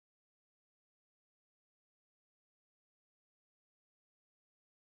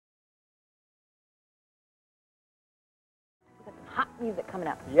music coming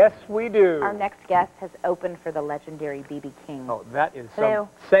up. Yes, we do. Our next guest has opened for the legendary B.B. King. Oh, that is Hello.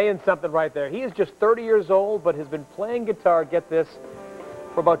 saying something right there. He is just 30 years old, but has been playing guitar, get this,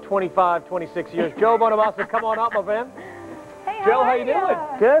 for about 25, 26 years. Joe Bonamassa, come on up, my friend. Hey, Joe, how you doing?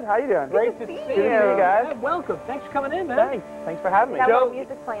 Good, how you doing? Great to see you. Good to see you guys. Yeah, welcome. Thanks for coming in, man. Thanks for having me. Got a Joe. little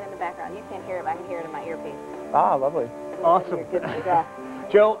music playing in the background. You can't hear it, but I can hear it in my earpiece. Ah, lovely. Awesome. You're good to go.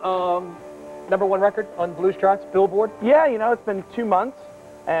 Joe, #1 record on blues charts, Billboard? Yeah, you know, it's been 2 months,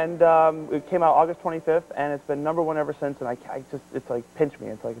 and it came out August 25th, and it's been #1 ever since, and I just, it's like, pinch me.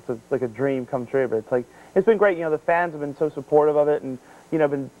 It's like a dream come true, but it's like, it's been great. You know, the fans have been so supportive of it, and, you know,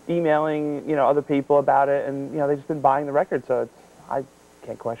 been emailing, you know, other people about it, and, you know, they've just been buying the record, so it's, I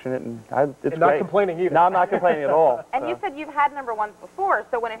can't question it, and it's And not great. complaining either. No, I'm not complaining at all. And so. you said you've had #1s before,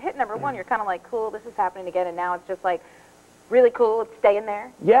 so when it hit #1, you're kind of like, cool, this is happening again, and now it's just like, really cool, it's staying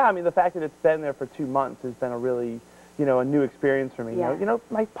there? Yeah, I mean, the fact that it's been there for 2 months has been a really, you know, a new experience for me. Yeah. You know,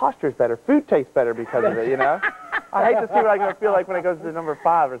 my posture's better. Food tastes better because of it, you know? I hate to see what I'm going to feel like when it goes to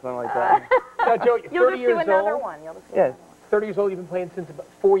 #5 or something like that. Now, Joe, you're 30 You'll just years do another old. one. You'll just do Yes. another one. 30 years old, you've been playing since about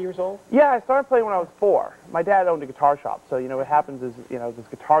 4 years old? Yeah, I started playing when I was 4. My dad owned a guitar shop, so, you know, what happens is, you know, there's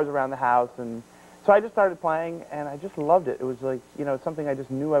guitars around the house, and so I just started playing, and I just loved it. It was like, you know, something I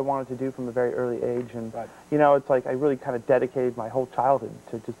just knew I wanted to do from a very early age, and, Right. you know, it's like I really kind of dedicated my whole childhood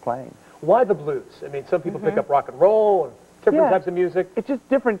to just playing. Why the blues? I mean, some people pick up rock and roll, and different Yeah. types of music. It's just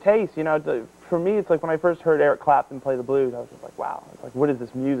different tastes, you know. For me, it's like when I first heard Eric Clapton play the blues, I was just like, wow. It's like, what is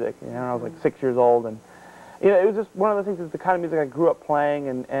this music? You know, I was like 6 years old, and you know, it was just one of the things. It's the kind of music I grew up playing,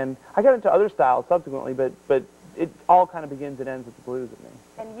 and I got into other styles subsequently, but it all kind of begins and ends with the blues with me.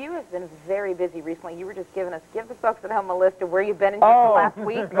 And you have been very busy recently. You were just give the folks at home a list of where you've been in just the last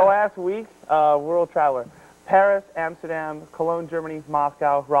week. The last week, world traveler. Paris, Amsterdam, Cologne, Germany,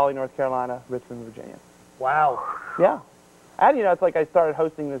 Moscow, Raleigh, North Carolina, Richmond, Virginia. Wow. Yeah. And, you know, it's like I started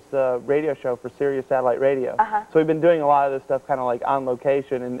hosting this radio show for Sirius Satellite Radio. Uh-huh. So we've been doing a lot of this stuff kind of like on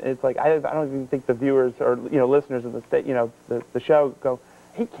location, and it's like I don't even think the viewers or, you know, listeners of the state, you know, the show go,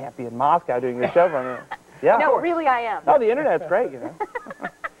 he can't be in Moscow doing this show for me. Yeah. No, really I am. Oh, the Internet's great, you know.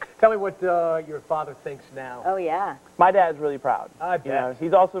 Tell me what your father thinks now. Oh, yeah. My dad's really proud. I bet. You know,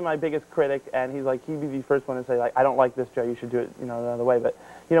 he's also my biggest critic, and he's like, he'd be the first one to say, like, I don't like this, Joe, you should do it, you know, another way. But,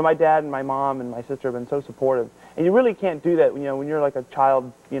 you know, my dad and my mom and my sister have been so supportive. And you really can't do that, you know, when you're like a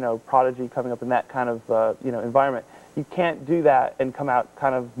child, you know, prodigy coming up in that kind of, you know, environment. You can't do that and come out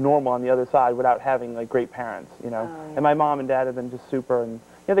kind of normal on the other side without having, like, great parents, you know. Oh, yeah. And my mom and dad have been just super, and, you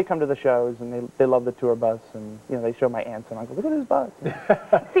know, they come to the shows, and they love the tour bus, and, you know, they show my aunts and uncles, look at this bus.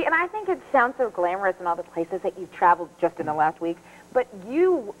 See, and I think it sounds so glamorous in all the places that you've traveled just in the last week, but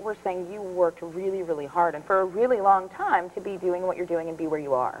you were saying you worked really, really hard and for a really long time to be doing what you're doing and be where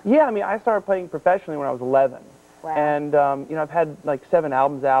you are. Yeah, I mean, I started playing professionally when I was 11. Wow. And, you know, I've had like 7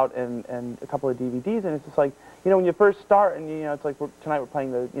 albums out and a couple of DVDs, and it's just like, you know, when you first start, and, you know, it's like tonight we're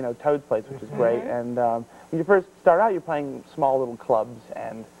playing the, you know, Toad's Place, which is great, and when you first start out, you're playing small little clubs,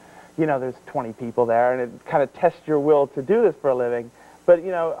 and, you know, there's 20 people there, and it kind of tests your will to do this for a living. But,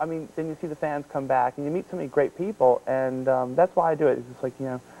 you know, I mean, then you see the fans come back, and you meet so many great people, and that's why I do it. It's just like, you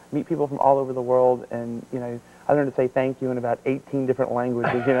know, meet people from all over the world, and, you know, I learned to say thank you in about 18 different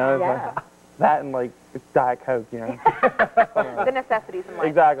languages, you know? It's Yeah. like that and, like, it's Diet Coke, you know? The necessities in life.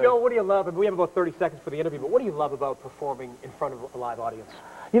 Exactly. Joe, what do you love? We have about 30 seconds for the interview, but what do you love about performing in front of a live audience?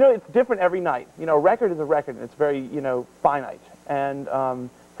 You know, it's different every night. You know, a record is a record, and it's very, you know, finite. And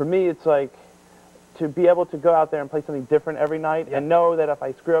for me, it's like to be able to go out there and play something different every night and know that if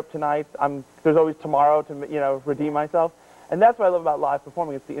I screw up tonight, there's always tomorrow to, you know, redeem myself. And that's what I love about live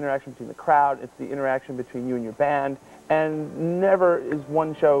performing. It's the interaction between the crowd. It's the interaction between you and your band. And never is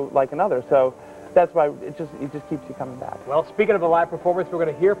one show like another. So that's why it just keeps you coming back. Well, speaking of a live performance, we're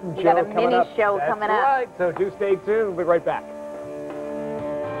going to hear from Joe got a coming mini up. show That's coming up. right. So do stay tuned. We'll be right back.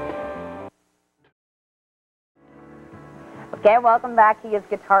 Okay, welcome back. He is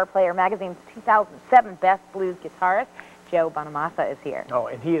Guitar Player Magazine's 2007 Best Blues Guitarist. Joe Bonamassa is here. Oh,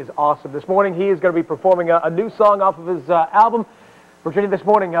 and he is awesome. This morning, he is going to be performing a new song off of his album, Virginia, this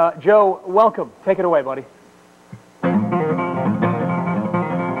morning. Joe, welcome. Take it away, buddy.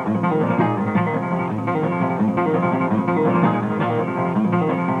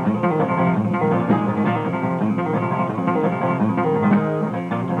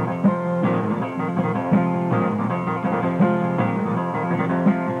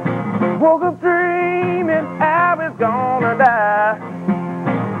 Woke up dreaming I was gonna die.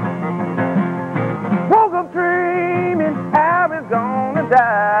 Woke up dreaming I was gonna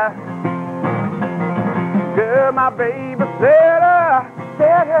die. Girl, my baby said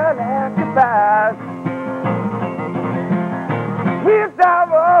her last goodbye. We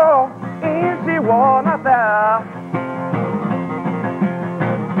there.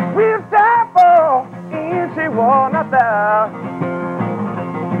 We stopped for and she was not there.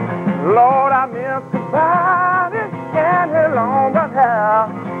 Lord, I miss her body and her long blonde hair.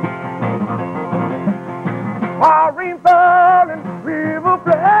 Rain falling, river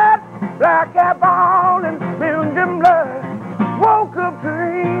flood, black cat falling, building blood. Woke up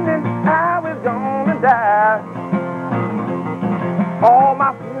dreaming I was gonna die. All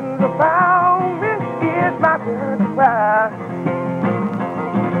my friends around me, it's my turn to cry.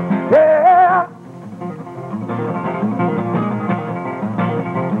 Yeah.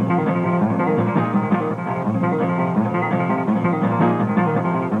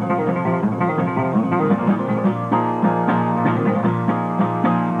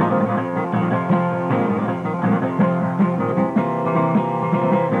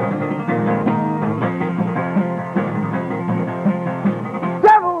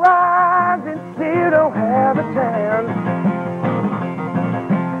 Devil rising, you don't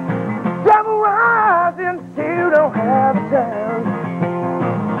have a chance.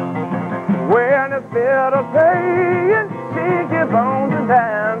 When it's bitter pain, shake your bones and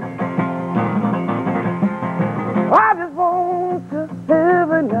dance. I just want to live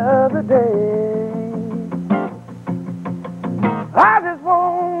another day. I just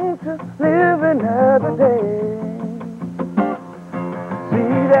want to live another day.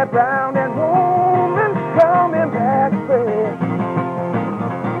 See that brown and woman coming back fresh.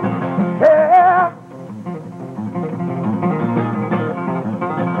 Yeah.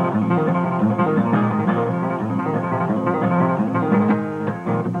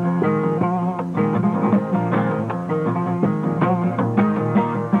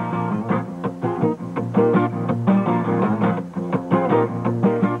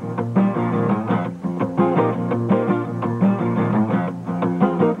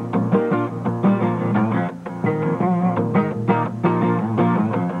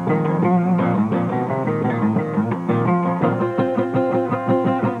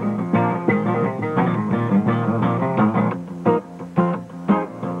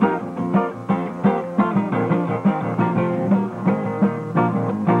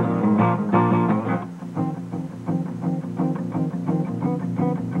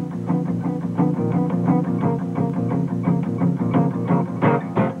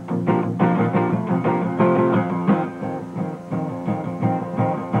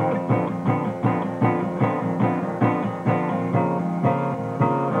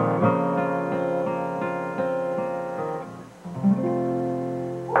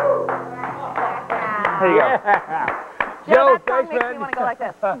 There you go. Joe, Joe, that song thanks, makes man. me want to go like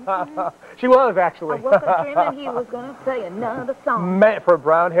this. She was, actually. I woke up dreaming he was going to play another song. Man, for a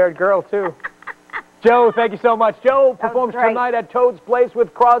brown-haired girl, too. Joe, thank you so much. Joe performs tonight at Toad's Place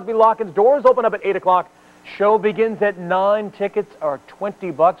with Crosby Lockins. Doors open up at 8 o'clock. Show begins at 9. Tickets are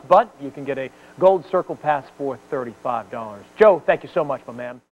 $20, but you can get a Gold Circle Pass for $35. Joe, thank you so much, my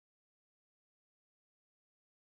man.